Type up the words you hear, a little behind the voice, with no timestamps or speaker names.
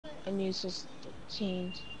and use this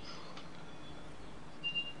change.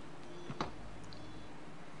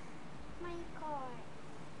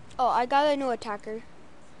 Oh, I got a new attacker.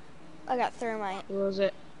 I got thermite. What was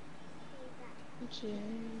it?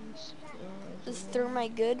 Change. Is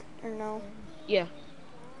thermite good or no? Yeah.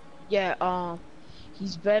 Yeah.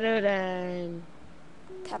 He's better than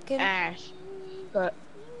Capkin? Ash, but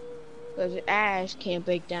because Ash can't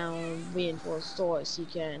break down reinforced swords, he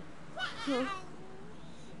can. Hmm.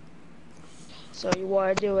 So you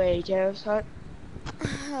want to do a terrace hut?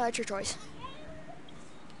 It's your choice.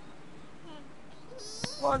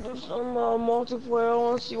 Want to do some multiplayer? I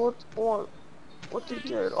want to see what they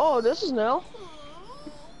did. Oh, this is new.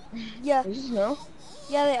 Yeah. This is new.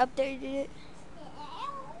 Yeah, they updated it.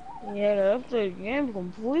 Yeah, they updated the game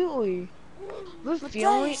completely. What's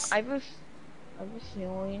this? I have a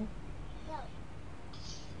feeling.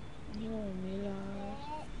 You know, Mila,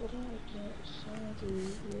 but I can't stand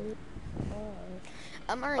to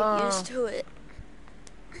I'm already used to it.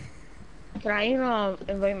 Can I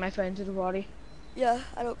invite my friend to the party? Yeah,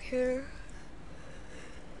 I don't care.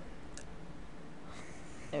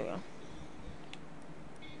 There we go.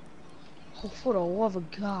 Oh, for the love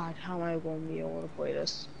of God, how am I going to be able to play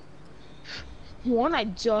this? One, I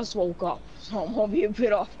just woke up, so I'm gonna be a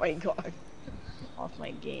bit off my guard, off my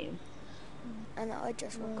game. I know, I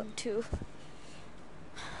just woke up too.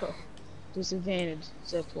 Huh. Disadvantage,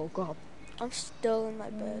 just woke up. I'm still in my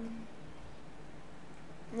bed.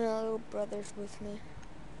 My little brother's with me.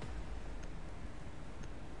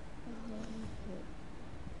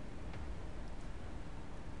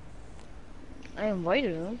 I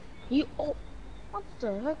invited him. Oh, what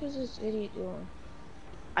the heck is this idiot doing?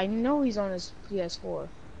 I know he's on his PS4.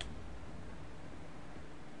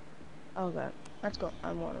 Okay, let's go.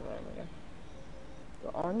 I'm on it again.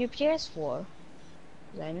 You're on your PS4.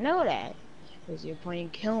 'Cause I know that. Because you're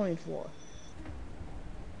playing Killing Floor.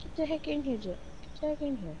 Get the heck in here, Get the heck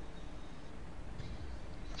in here.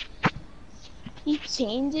 He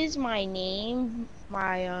changes my name,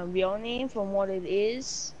 my real name from what it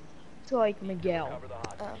is to like Miguel.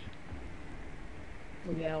 Oh.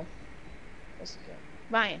 Miguel. Let's go.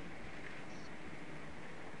 Ryan.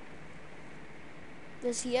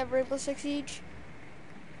 Does he have Rainbow Six Siege?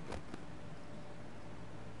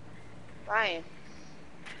 Ryan.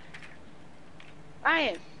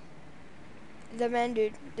 Ryan. The man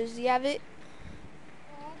dude, does he have it?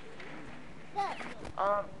 You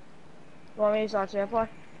want me to start the play?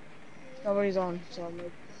 Nobody's on, so I'm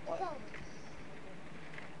like, what?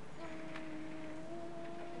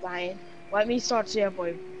 Ryan, let me start the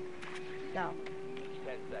play. No.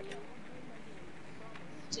 10 seconds.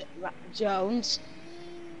 Jones,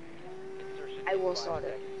 Insertion I in will 5 start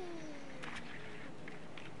it.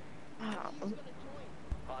 seconds.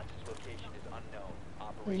 Hostage location is unknown.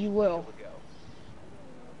 Operation You will. still a go.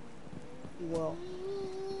 You will.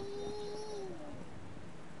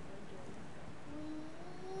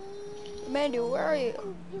 Man dude, where are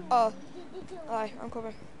you? Hi, I'm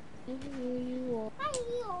coming. You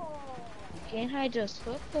can't hide those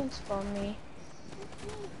footprints from me.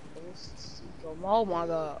 Oh my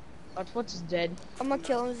God. That's what's dead. I'm gonna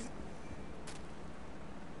kill him.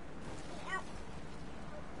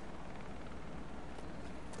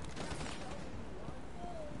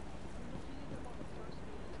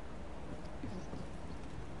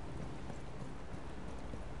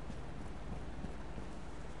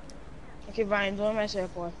 Okay, Ryan, join my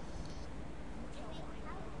safe boy.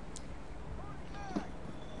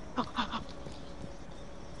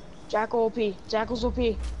 Jackal OP. Jackal's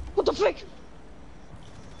OP. What the frick?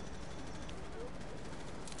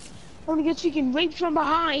 I'm gonna get freaking raped from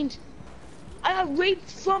behind. I got raped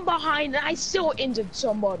from behind and I still injured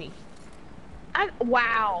somebody.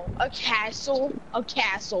 Wow. A castle. A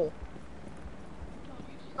castle.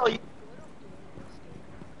 Oh,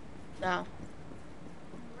 no.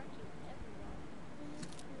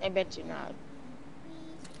 I bet you not.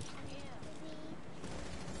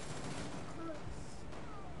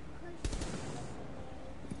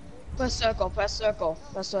 Press circle, press circle,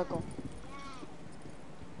 press circle.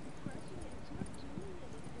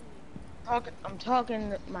 I'm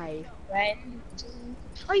talking to my friend.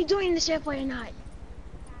 Are you doing this halfway or not?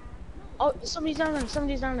 Oh, somebody's down there,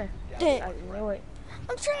 somebody's down there. Dang. I knew it.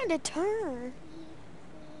 I'm trying to turn.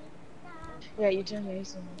 Yeah, you turned me.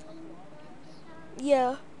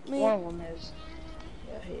 Yeah, me. One of them is.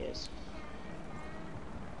 Yeah, he is.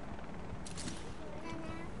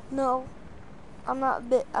 No, I'm not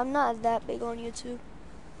that big on YouTube.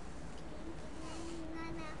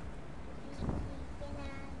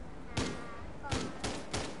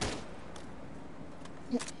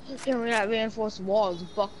 And we got reinforced walls,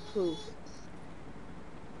 buck proof.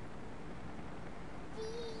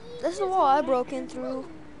 This is the wall I broke in through.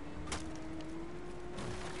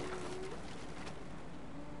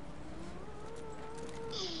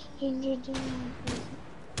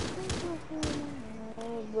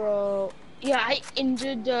 Oh, bro. Yeah, I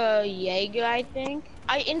injured the Jaeger, I think.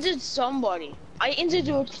 I injured somebody. I injured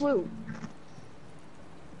a recruit.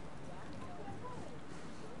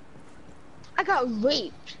 I got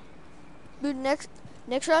raped. Dude, next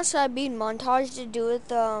round should I be montage to do with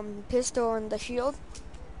pistol and the shield?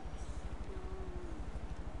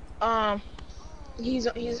 He's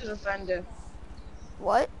a defender.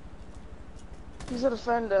 What? He's a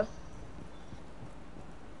defender.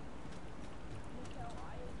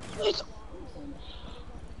 It's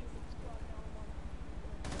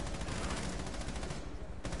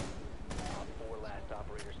Four last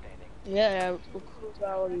operator standing. yeah, recruit's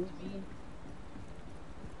already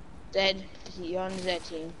dead. He on that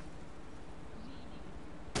team.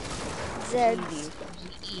 Zeds.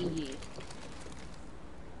 Easy.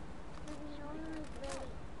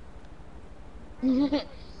 I'm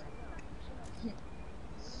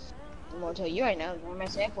gonna tell you right now, I'm my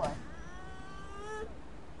safe one.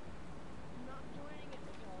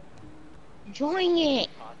 Join it!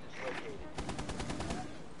 Hostage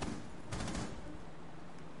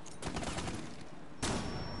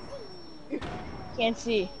located. Can't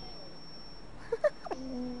see.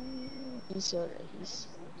 He's.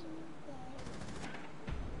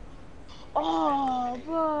 Oh,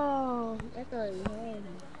 bro! That guy had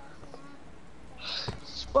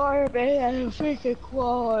Spider-Man and a freaking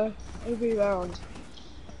claw every round.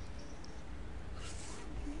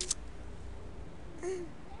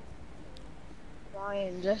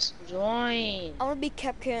 Ryan, just join. I wanna be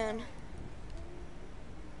Capcan.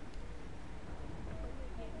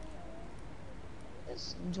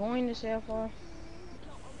 Just join the server.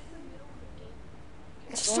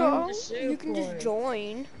 So, the you can just server.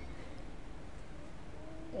 join.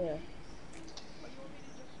 Yeah.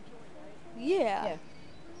 Yeah. Yeah.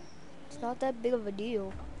 It's not that big of a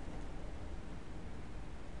deal.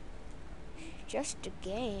 Just a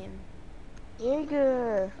game.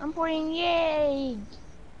 Jaeger. I'm playing Yay.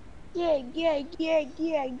 Yay.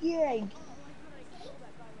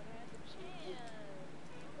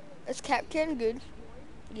 Is Capcan good?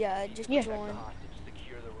 Yeah, just Yeah. join. The hostage.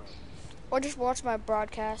 Secure the room. Or just watch my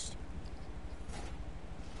broadcast.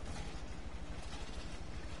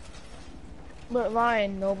 But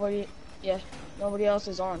Ryan, nobody else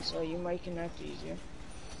is on, so you might connect easier.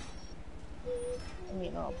 I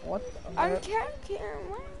mean, what the I'm heck?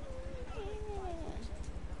 Capcan.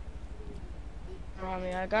 I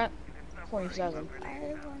mean, I got 27.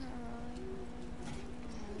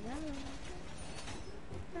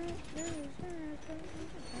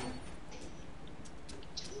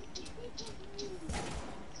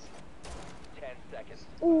 Seconds.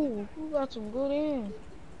 Ooh, who got some good aim?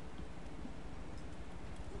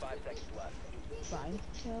 5 seconds left. Fine.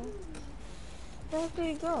 Where did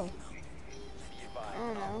he go? Be advised. I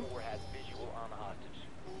don't know. Op 4 has visual on the hostage.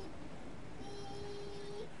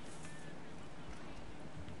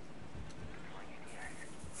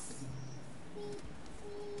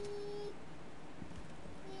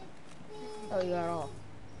 Oh, you got off.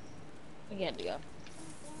 Again to go.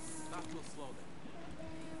 Not too slow then.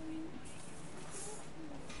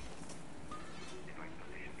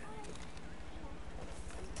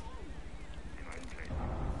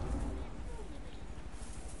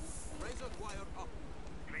 Razor wire up.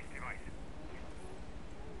 Place device.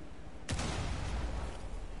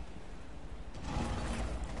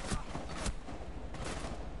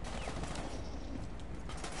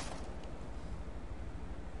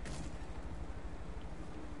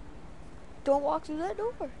 Don't walk through that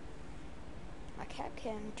door. My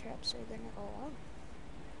Capcan traps are gonna go off.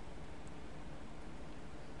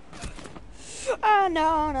 Ah,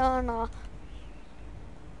 no.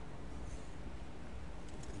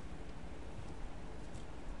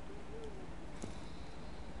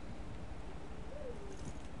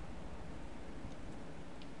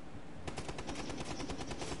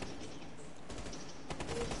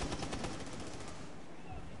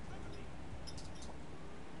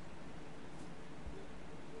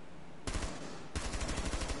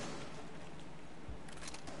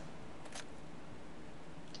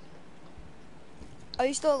 Are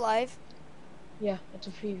you still alive? Yeah, it's a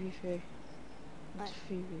 3v3. Nice. It's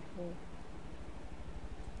a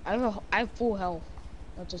 3v4. I have full health.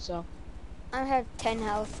 That's what's up. I have 10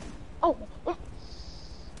 health. Oh,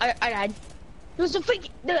 I died. There's a freaking.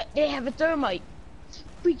 They have a thermite.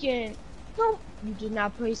 Freaking. No, you did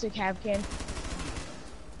not place a Capcan.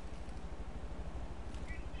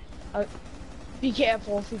 Be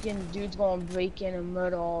careful, freaking dude's gonna break in and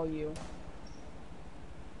murder all you.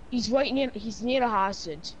 He's right near, he's near the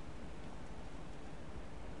hostage.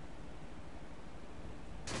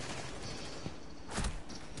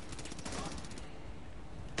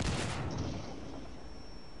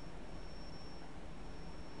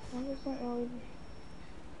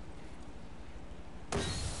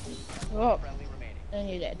 You're up, Friendly remaining. and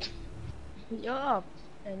you're dead. You're up,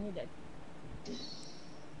 and you're dead.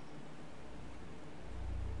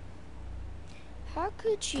 How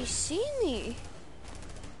could she see me?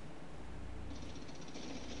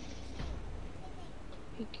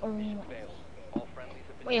 Failed. All friendlies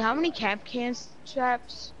have been Wait, how many cap cans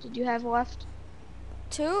traps did you have left?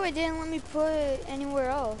 2, it didn't let me put it anywhere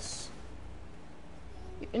else.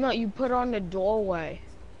 No, you put on the doorway.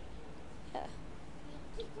 Yeah.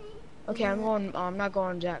 Okay, I'm not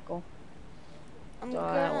going Jackal. I'm So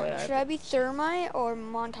that way gonna, I should I be Thermite or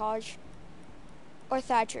Montage? Or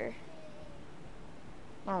Thatcher?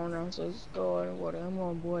 I don't know, so let's go on water. I'm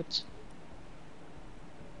going Blitz.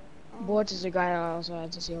 Blitz is the guy I also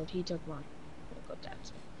had to see what he took mine. We'll go that.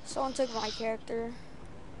 Someone took my character.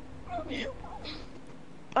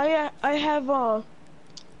 I have what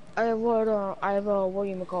do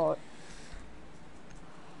you call it?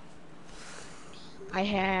 I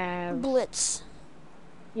have Blitz.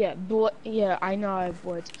 yeah, I know I have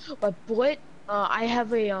Blitz. But Blitz I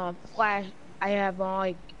have a flash, I have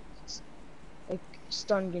like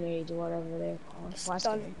stun grenades or whatever they're called. Flash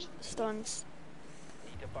grenades. Stuns.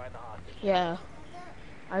 Need to find the hostage. Yeah.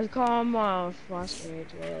 I call them flash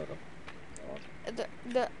grenades or whatever.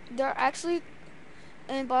 They're actually,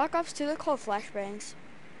 in Black Ops 2, they're called flashbangs.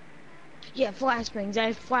 Yeah, flashbangs. I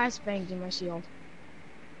have flashbangs in my shield.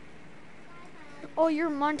 Oh, you're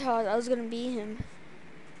Montage. I was gonna be him.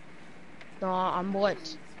 No, I'm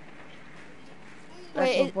Blitz. That's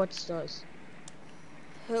Wait, what Blitz does.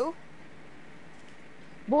 Who?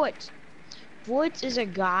 Blitz. Blitz is a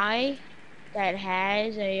guy that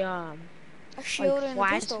has a A shield like and a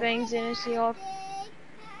pistol. flashbangs in his shield.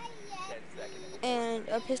 10 seconds. And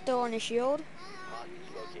a pistol and a shield. Hostage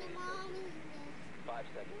located. 5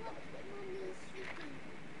 seconds. 5 seconds.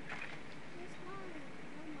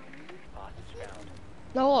 Hostage found.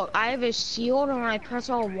 No, look, I have a shield, and when I press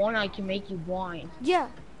R1, I can make you blind. Yeah.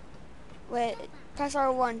 Wait, press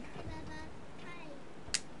R1.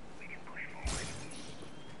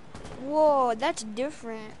 Whoa, that's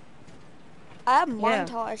different. I have Yeah.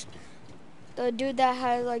 Montage. The dude that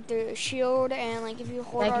has like the shield and like if you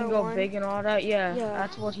hold That can go R1. big and all that. Yeah, Yeah.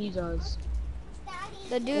 that's what he does.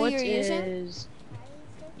 The dude What you're using? is?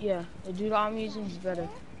 Yeah, the dude I'm using is better.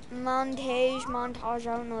 Montage,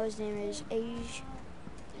 I don't know what his name is. Age.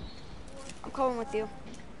 I'm coming with you.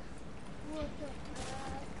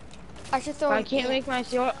 I should throw But I an can't ant. make my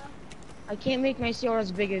shield. I can't make my shield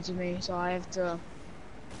as big as me, so I have to.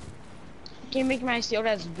 Can't make my shield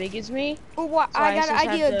as big as me. Oh, what? So I I got an just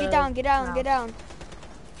have idea. to Get down, get down, bounce. get down.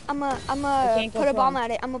 I'm I can't go put a bomb from.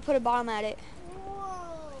 at it. I'm gonna put a bomb at it.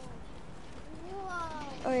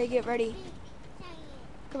 Okay, get ready.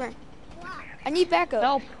 Come here. I need backup.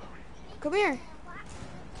 Help! Come here.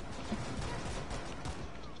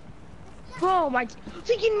 Bro, my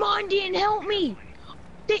freaking mom didn't help me.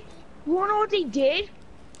 They, you wanna know what they did?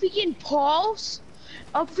 Freaking Pauls,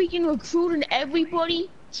 a freaking recruit and everybody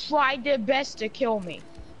tried their best to kill me.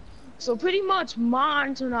 So pretty much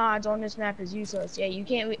Montage on this map is useless. Yeah, you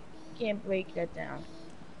can't break that down.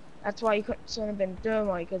 That's why you shouldn't have been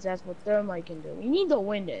Thermite, because that's what Thermite can do. You need to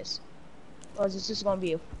win this, or it's just gonna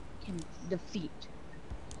be a freaking defeat.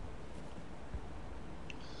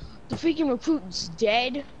 The freaking recruit's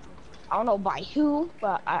dead. I don't know by who,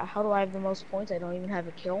 but how do I have the most points? I don't even have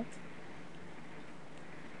a kill.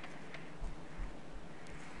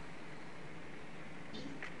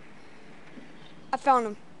 I found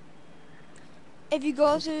him. If you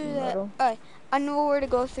go through that, I know where to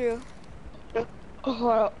go through. Oh,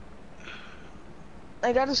 hold up.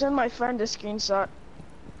 I gotta send my friend a screenshot.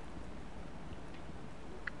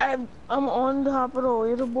 I'm on top of the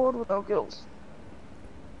leaderboard with no kills.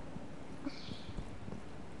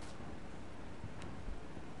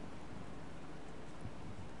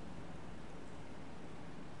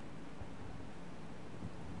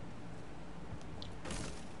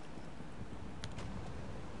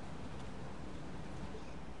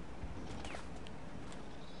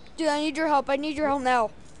 Dude, I need your help. I need your help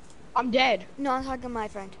now. I'm dead. No, I'm talking to my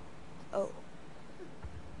friend. Oh.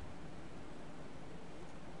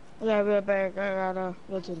 Okay, I'll be right back. I gotta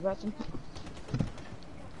go to the bathroom.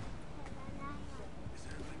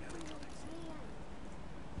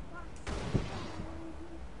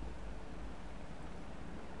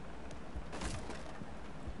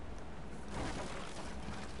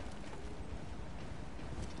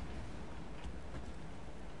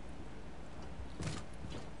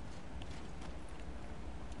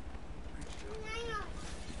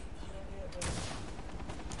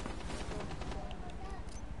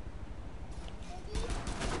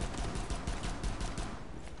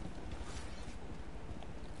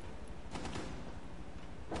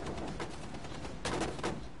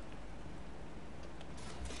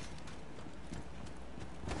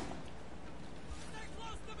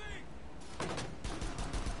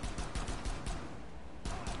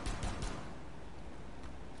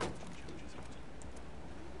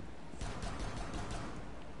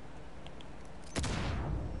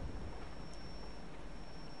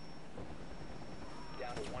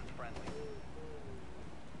 friendly.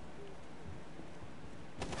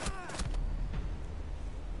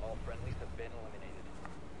 All friendlies have been eliminated.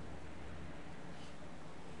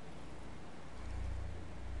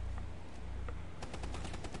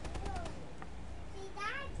 See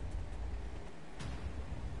that?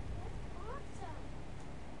 That's awesome.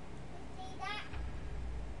 You see that?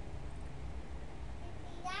 You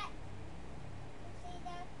see that? You see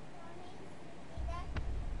that, Mommy? You see that?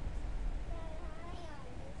 That iron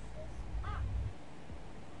is up.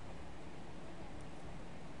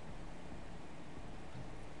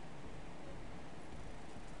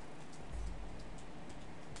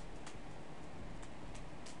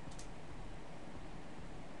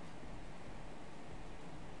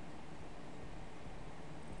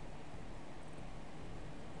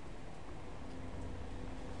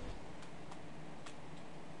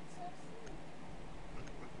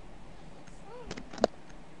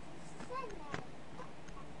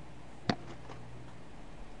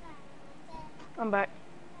 I'm back.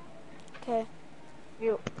 Okay.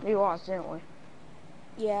 We lost, didn't we?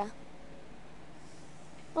 Yeah.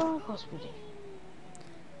 Oh, of course we did.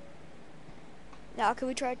 Now can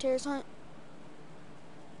we try terrace hunt?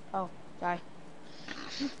 Oh, die.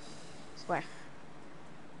 Swear.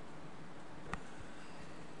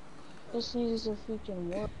 This needs a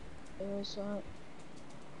freaking war.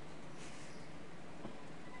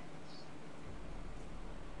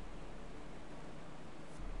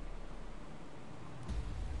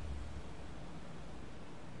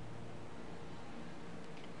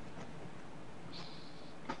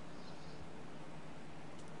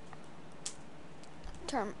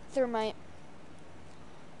 Thermite.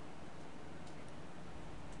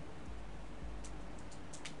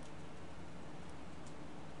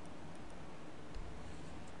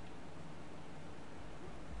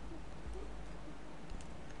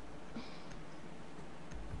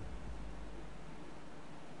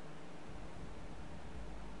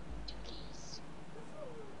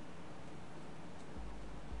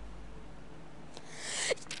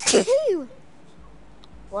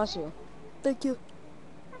 Bless you. Thank you.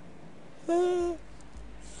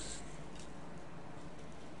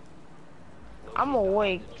 I'm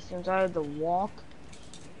awake since I had to walk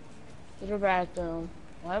to the bathroom,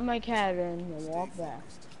 let my cat in, and walk back.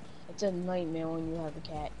 It's a nightmare when you have a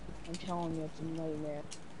cat. I'm telling you, it's a nightmare.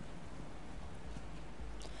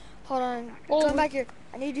 Hold on. Oh, Come back here.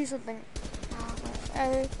 I need to do something.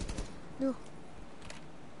 No.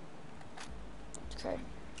 Okay.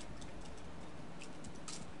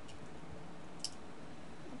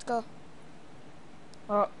 Let's go.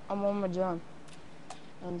 Oh, I'm on my drone.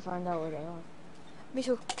 And find out where they are. Me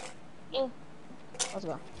too. Yeah. Let's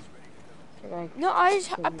go. Okay. No, I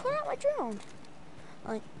put out my drone.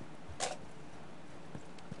 Like,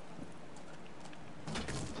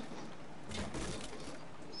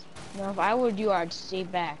 Now, if I were you, I'd stay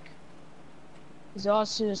back. These are all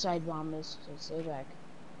suicide bombers, so stay back.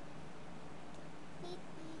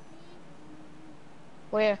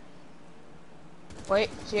 Where? Wait,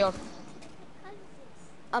 shield.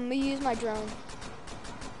 I'm gonna use my drone.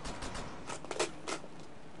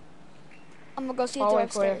 I'm gonna go see if they're Hallway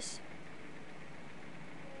clear. upstairs.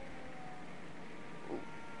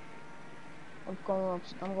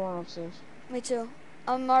 I'm going upstairs. Me too.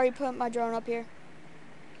 I'm already putting my drone up here.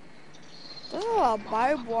 There's a lot of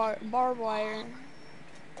barbed wire.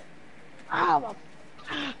 Ah,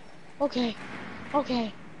 okay,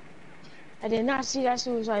 okay. I did not see that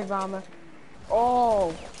suicide bomber.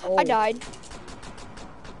 Oh, I died.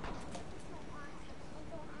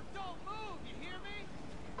 Don't move, you hear me?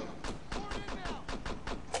 Forward inbound.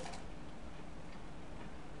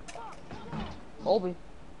 Colby.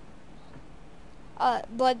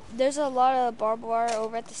 But there's a lot of barbed wire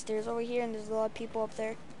over at the stairs over here, and there's a lot of people up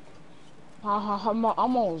there. I'm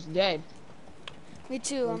almost dead. Me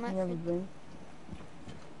too. Well, I'm at. never been.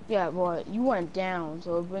 Yeah, but you went down,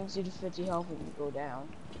 so it brings you to 50 health when you go down.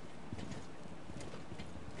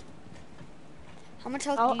 How much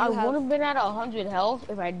health do I you would have? have been at 100 health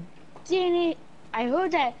if I didn't. I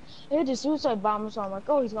heard the suicide bomber, so I'm like,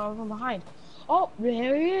 oh, he's coming from behind. Oh,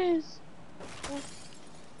 there he is.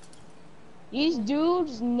 These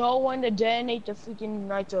dudes know when to detonate the freaking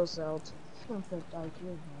nitro cells. Perfect IQ,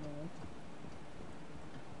 man.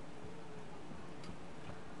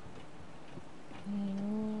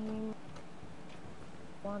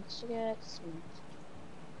 Wants to get sweet.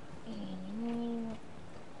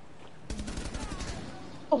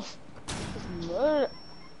 Oh, it's murder.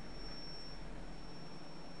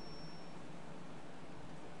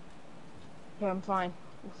 Here, I'm fine.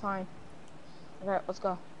 I'm fine. Okay, let's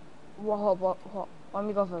go. Whoa, whoa, whoa, whoa. Let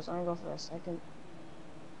me go first. I can.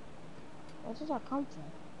 Where does that come from?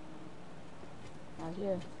 Not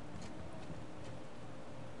here.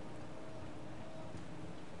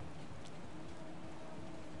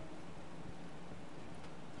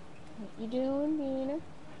 What you doing, Nina?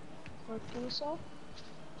 Work for yourself?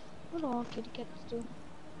 What all kitty cats do?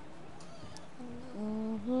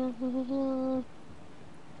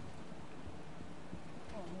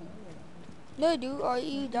 No, dude, are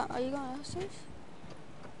you done? Are you going downstairs?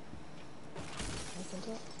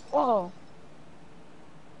 Whoa!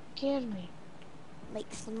 Scared me.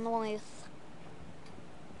 Make some noise.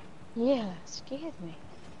 Yeah, scared me.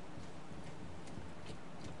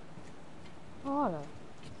 Hold on.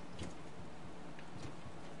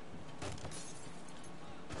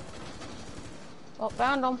 Oh,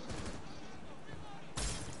 found him.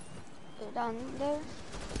 Go down there.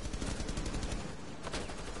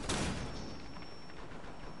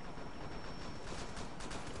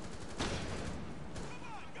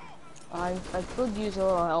 I could use a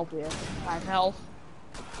little help here. I have health.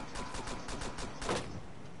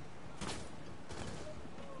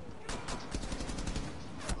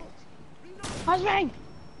 Husband!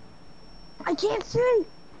 I can't see!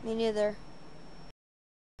 Me neither.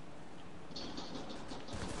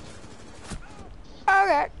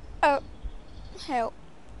 Okay. Oh, help.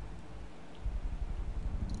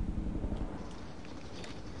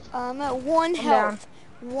 I'm at one health.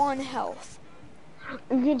 One health.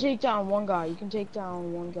 You can take down one guy. You can take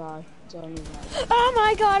down one guy. Tell me that. Oh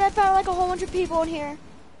my god, I found like a whole bunch of people in here.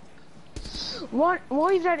 What?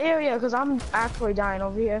 Leave that area, because I'm actually dying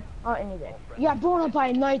over here. Oh, anything. You got blown up by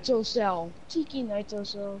a nitro cell. Cheeky nitro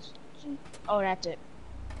cells. Oh, that's it.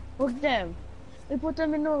 Look at them. They put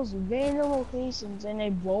them in those random locations and they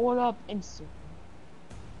blow it up instantly.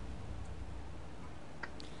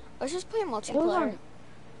 Let's just play multiplayer.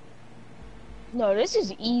 No, this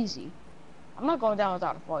is easy. I'm not going down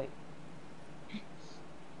without a fight.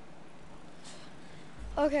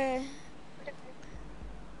 Okay.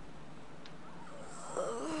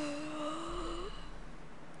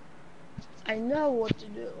 I know what to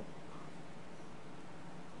do.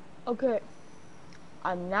 Okay.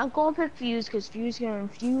 I'm not going to pick Fuse because Fuse can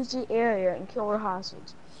infuse the area and kill the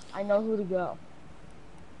hostage. I know who to go.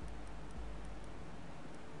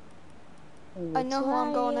 I know who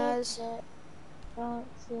I'm going as. Don't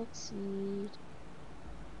succeed.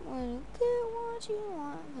 When you get what you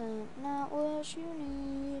want, but not what you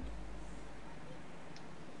need.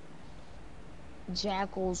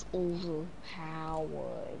 Jackal's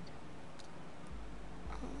overpowered.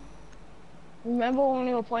 Remember when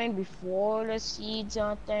we were playing before the seeds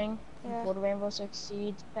thing? Yeah. Before the Rainbow Six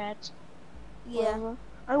Seeds patch? Yeah. Whatever.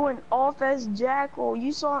 I went off as Jackal.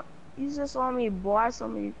 You just saw me blast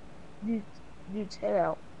somebody dude's head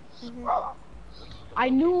out. I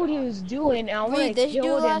knew what he was doing and I wanted to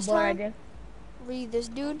kill him, but I didn't. Read this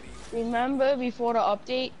dude. Remember before the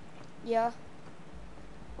update? Yeah.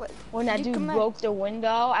 What? When that dude broke the window?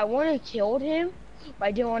 I wanted to kill him, but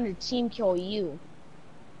I didn't want to team kill you.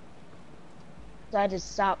 So I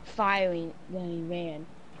just stopped firing, then he ran.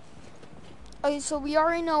 Okay, so we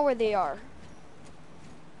already know where they are.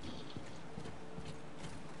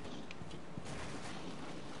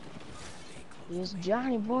 Here's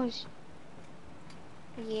Johnny, boys.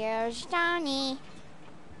 Here's Johnny.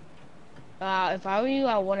 If I were you,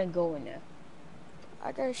 I wouldn't go in there.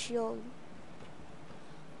 I got a shield.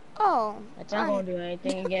 Oh. That's not gonna do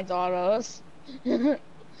anything against all those.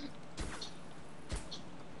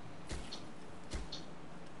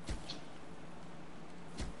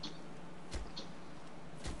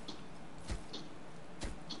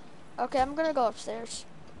 Okay, I'm gonna go upstairs.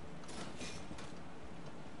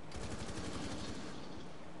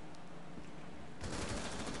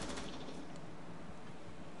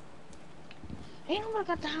 Ain't nobody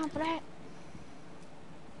got time for that.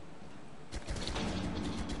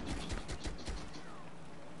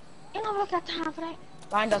 Ain't nobody got time for that.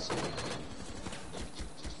 Find us.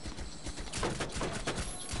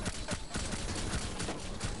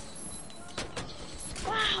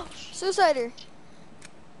 Wow. Suicider.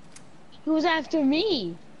 He was after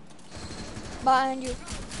me. Behind you.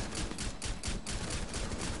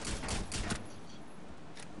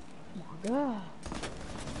 Oh my god.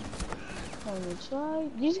 When you try,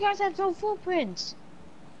 these guys have no footprints.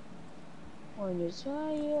 When you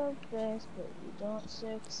try your best, but you don't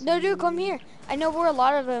succeed. No, dude, come here. I know where a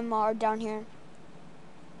lot of them are down here.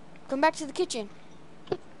 Come back to the kitchen.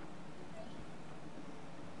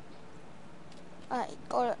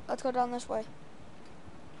 Alright, let's go down this way.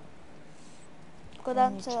 Go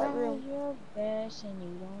down to that room. Try your best and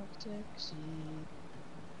you don't succeed.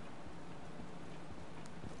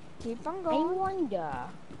 Keep on I going. wonder.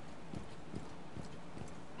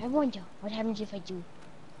 I wonder what happens if I do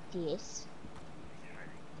this.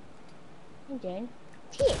 And then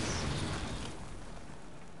this.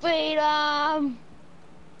 Freedom!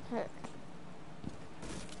 Here.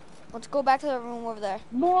 Let's go back to the room over there.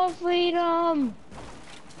 More freedom!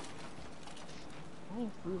 I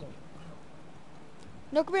need freedom.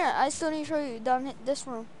 No, come here. I still need to show you down this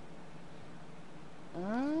room.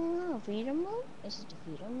 Freedom room? This is the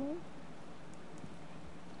freedom room?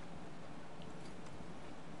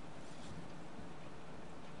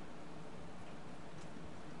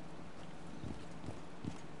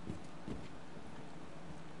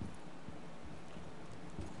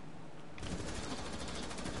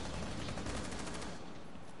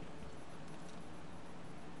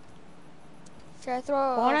 Should I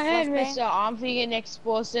throw Go on a ahead, flashbang? mister. I'm thinking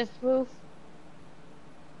explosive proof.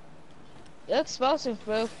 You're explosive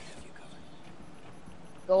proof.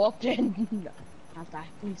 Go up there and not die,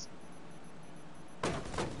 please.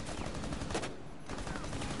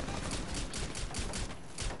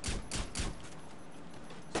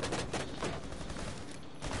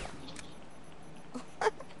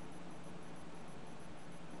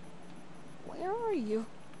 Where are you?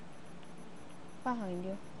 Behind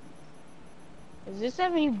you. Does this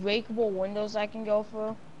have any breakable windows I can go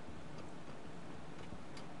through?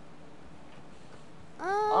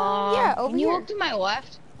 Yeah, over can you here. look to my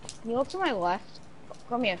left? Can you look to my left?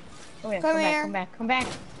 Come here. Come here. Come Come here. back. Come back.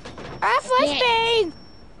 Come back. Flashbang!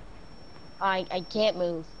 I can't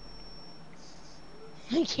move.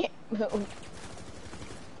 I can't move.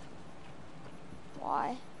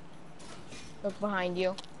 Why? Look behind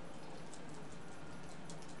you.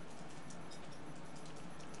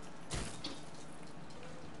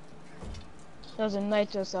 There's a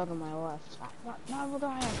nitro cell to my left. Not what do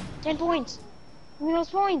I have? 10 points! Give me those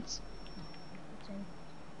points!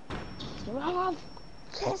 I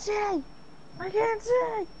can't see! I can't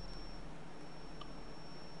see!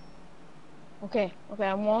 Okay,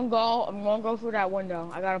 I'm gonna go through that window.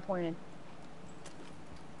 I got a plan.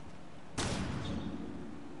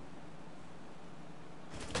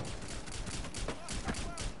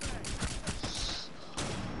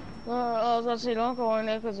 I was about to say, don't go in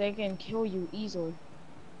there because they can kill you easily.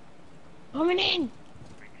 Coming in!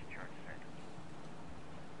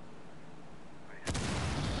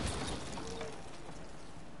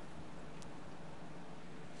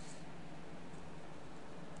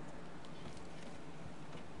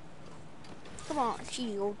 Come on,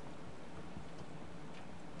 shield.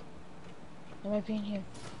 They might be in here.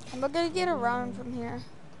 I'm gonna get around from here.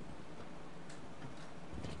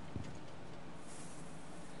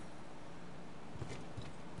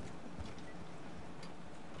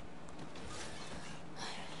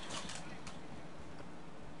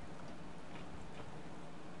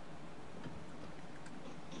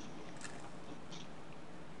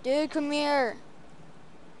 Dude, come here.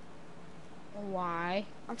 Why?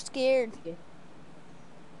 I'm scared.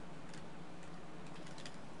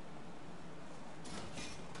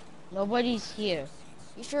 Nobody's here.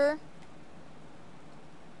 You sure?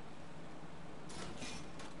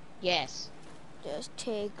 Yes. Just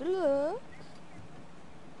take a look.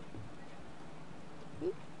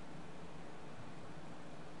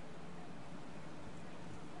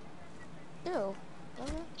 Ew.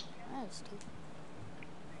 Nasty.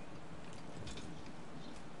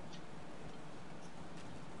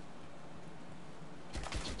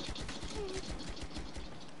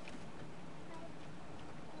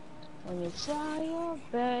 When you try your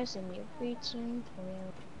best and you're reaching for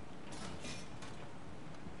your...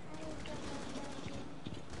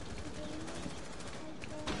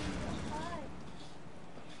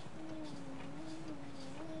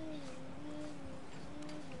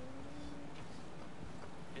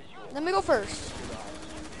 Let me go first.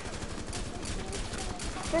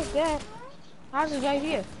 Take that. How's this guy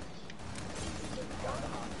here?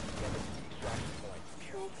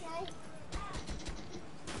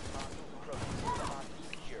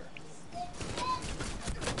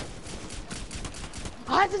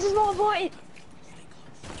 Ah, this is more important.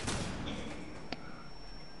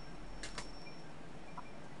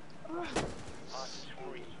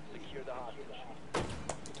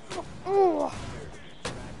 Oh.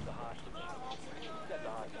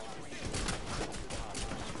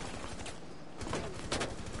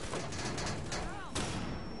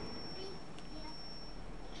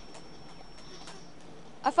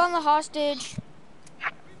 I found the hostage.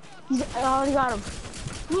 I already got him.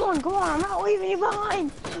 Come on, I'm not leaving you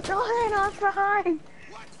behind. Don't leave us behind.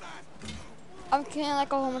 I'm killing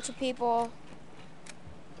like a whole bunch of people.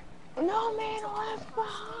 No man left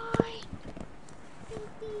behind.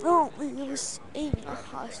 No, it was a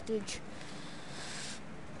hostage.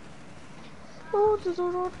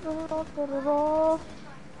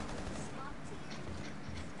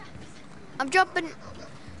 I'm jumping.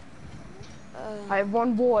 I have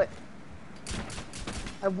one bullet.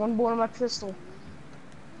 I have one bullet in my pistol.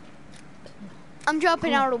 I'm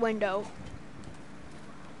jumping out of the window.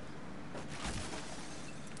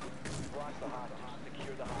 Block the hostage.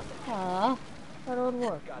 Secure the hostage. Huh? That would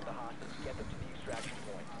work. Got the hostage. Get them to the extraction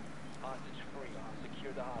point. Hostage free.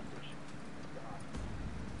 Secure the hostage.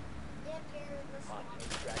 Hostage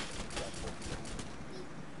extraction successful.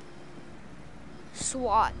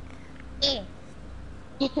 SWAT.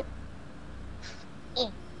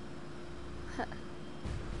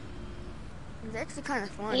 It's actually kind of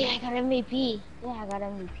fun. Yeah, I got MVP. Yeah, I got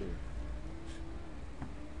MVP.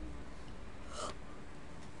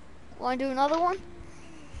 Want to do another one?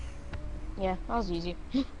 Yeah, that was easy.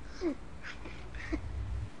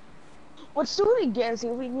 Let's do it again, see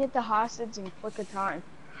if we can get the hostage in quicker time.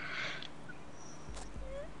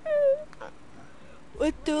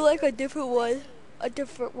 Let's do like a different one.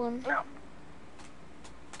 No.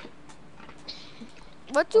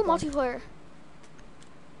 Let's do multiplayer.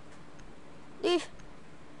 Leave.